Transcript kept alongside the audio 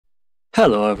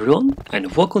Hello everyone,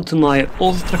 and welcome to my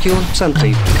ULTRAKILL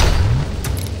Sentry.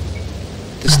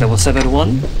 This is level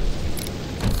 7-1,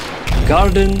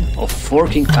 Garden of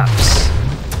Forking Paths.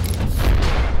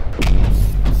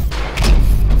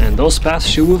 And those paths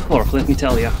should move fork, let me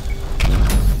tell ya.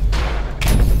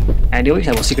 Anyway,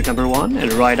 that was secret number 1,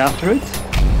 and right after it,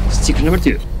 secret number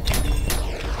 2.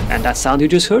 And that sound you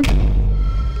just heard?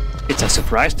 It's a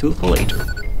surprise tool for later.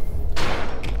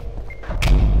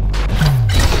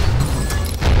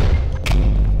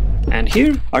 And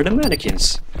here are the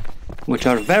mannequins, which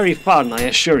are very fun, I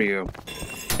assure you.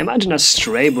 Imagine a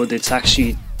stray, but it's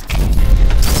actually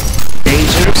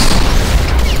dangerous.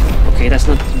 Okay, that's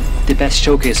not the best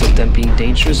showcase of them being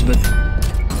dangerous, but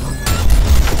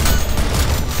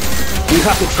you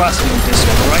have to trust me on this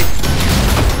one, alright?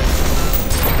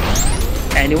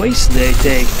 Anyways, they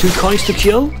take 2 coins to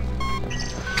kill,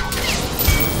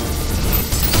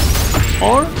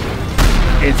 or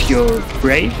if you're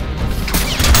brave,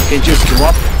 you can just go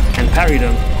up and parry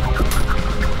them.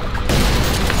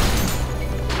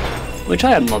 Which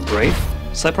I am not brave,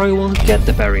 so I probably won't get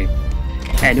the parry.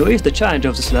 Anyways, the challenge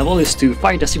of this level is to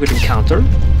find a secret encounter,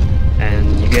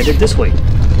 and you get it this way.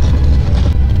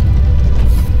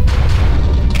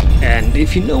 And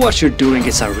if you know what you're doing,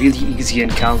 it's a really easy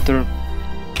encounter.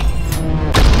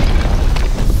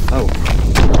 Oh.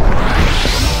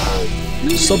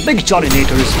 So Big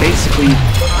Johninator is basically...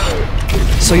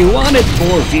 So you wanted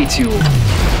more V2.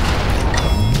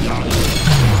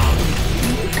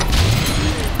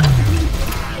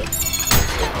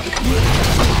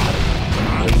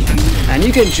 And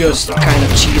you can just kind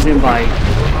of cheese him by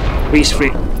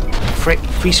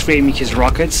freeze framing his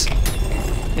rockets.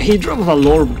 And he dropped a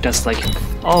lore book that's like,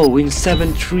 oh, in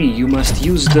 7.3 you must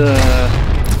use the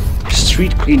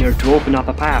street cleaner to open up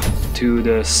a path to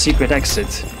the secret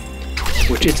exit,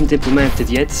 which isn't implemented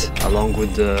yet, along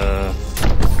with the...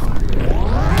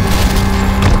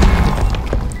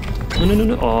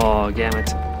 No, oh, damn it.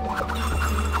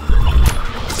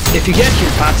 If you get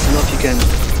here fast enough, you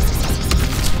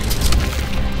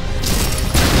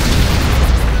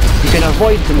can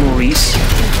avoid the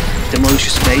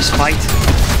Maurice's base fight,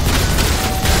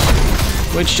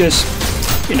 which just,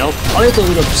 you know, a little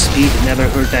bit of speed never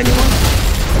hurt anyone.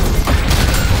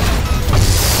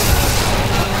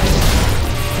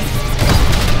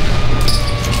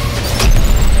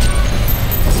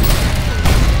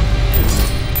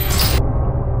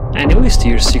 Anyways, to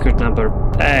your secret number,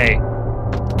 hey,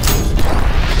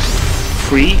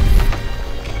 3,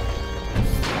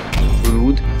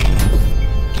 rude.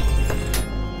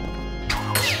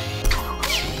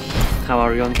 How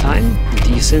are you on time?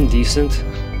 Decent.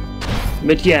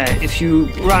 But yeah, if you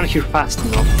run here fast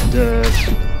enough, the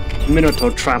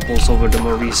Minotaur tramples over the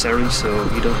Maurice area, so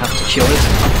you don't have to kill it.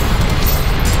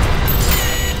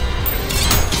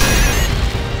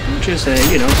 Which is,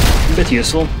 you know, a bit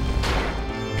useful.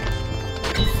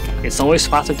 It's always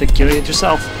faster to kill it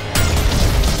yourself.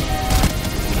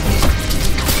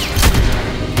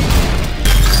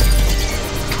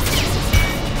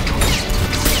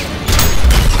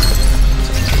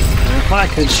 If I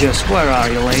could just... Where are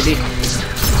you, lady?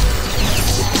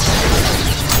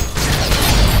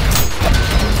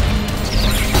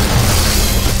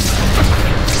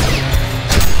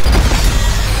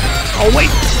 Oh wait!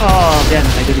 Oh damn,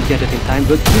 I didn't get it in time,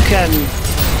 but you can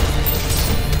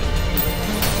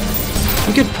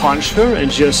punch her and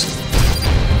just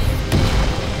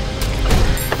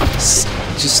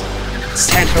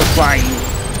send her flying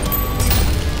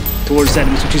towards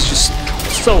enemies, which is just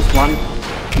so fun.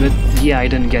 But yeah, I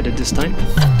didn't get it this time.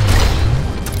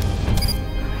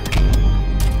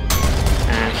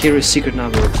 And here is secret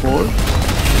number 4.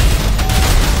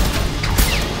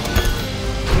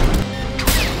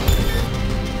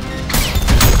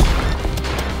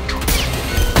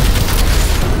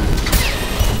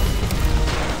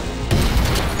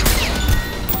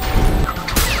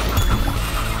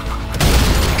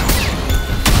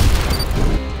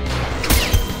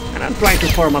 Trying to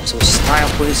farm up some style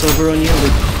points over on you,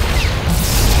 but...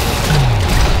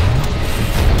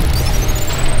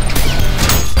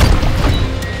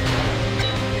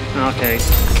 Okay.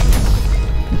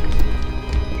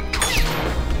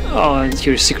 Oh, and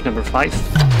here's secret number 5.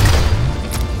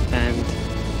 And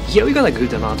yeah, we got a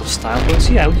good amount of style points.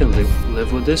 Yeah, we can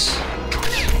live with this.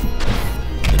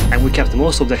 And we kept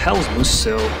most of the health boost,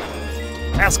 so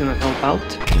that's gonna help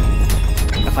out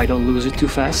if I don't lose it too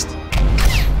fast.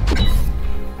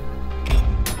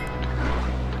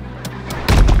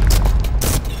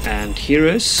 And here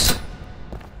is...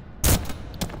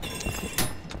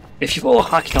 If you follow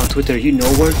Hakita on Twitter, you know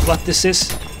what this is.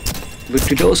 But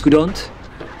to those who don't,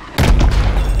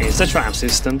 It's a tram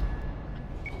system.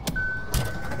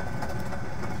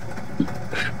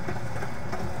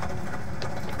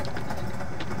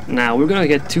 Now we're gonna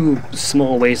get two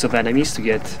small waves of enemies to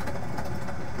get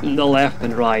the left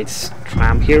and right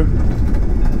tram here.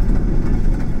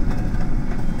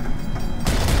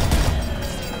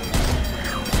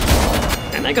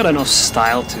 And I got enough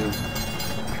style to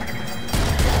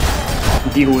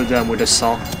deal with them with a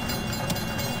saw.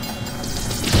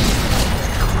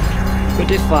 But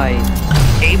if I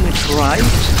aim it right...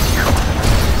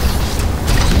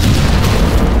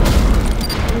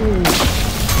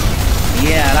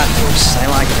 Yeah, that works. I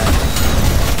like that.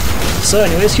 So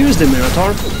anyways, here's the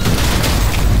Minotaur.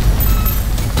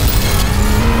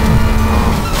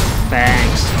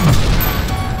 Thanks.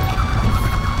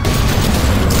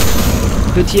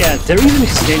 But yeah, the reason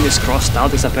his name is crossed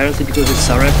out is apparently because it's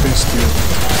a reference to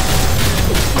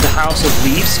the House of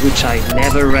Leaves, which I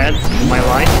never read in my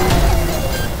life.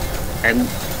 And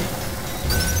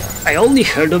I only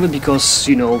heard of it because,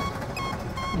 you know,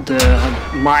 the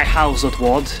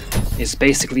myhouse.wad is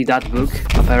basically that book,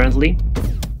 apparently.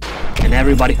 And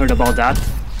everybody heard about that.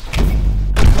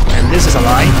 And this is a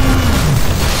lie.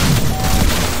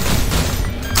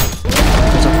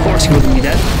 Because of course he wouldn't be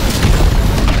dead.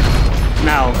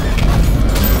 Now,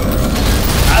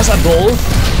 as a bull,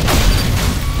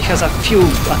 he has a few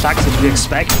attacks that you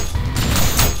expect.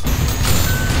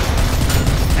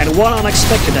 And one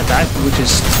unexpected attack, which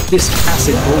is this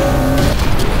acid bull.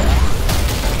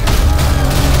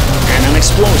 And an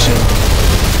explosion.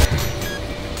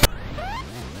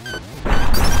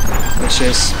 Which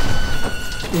is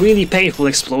a really painful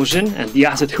explosion, and the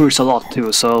acid hurts a lot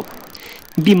too, so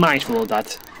be mindful of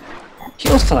that. He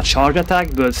also had a charge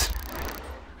attack, but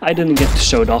I didn't get to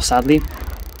show it off, sadly.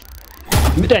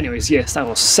 But anyways, yes, that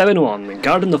was 7-1,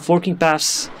 Garden of Forking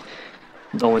Paths,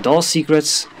 done with all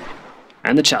secrets,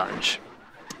 and the challenge.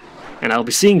 And I'll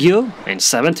be seeing you in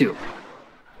 7-2.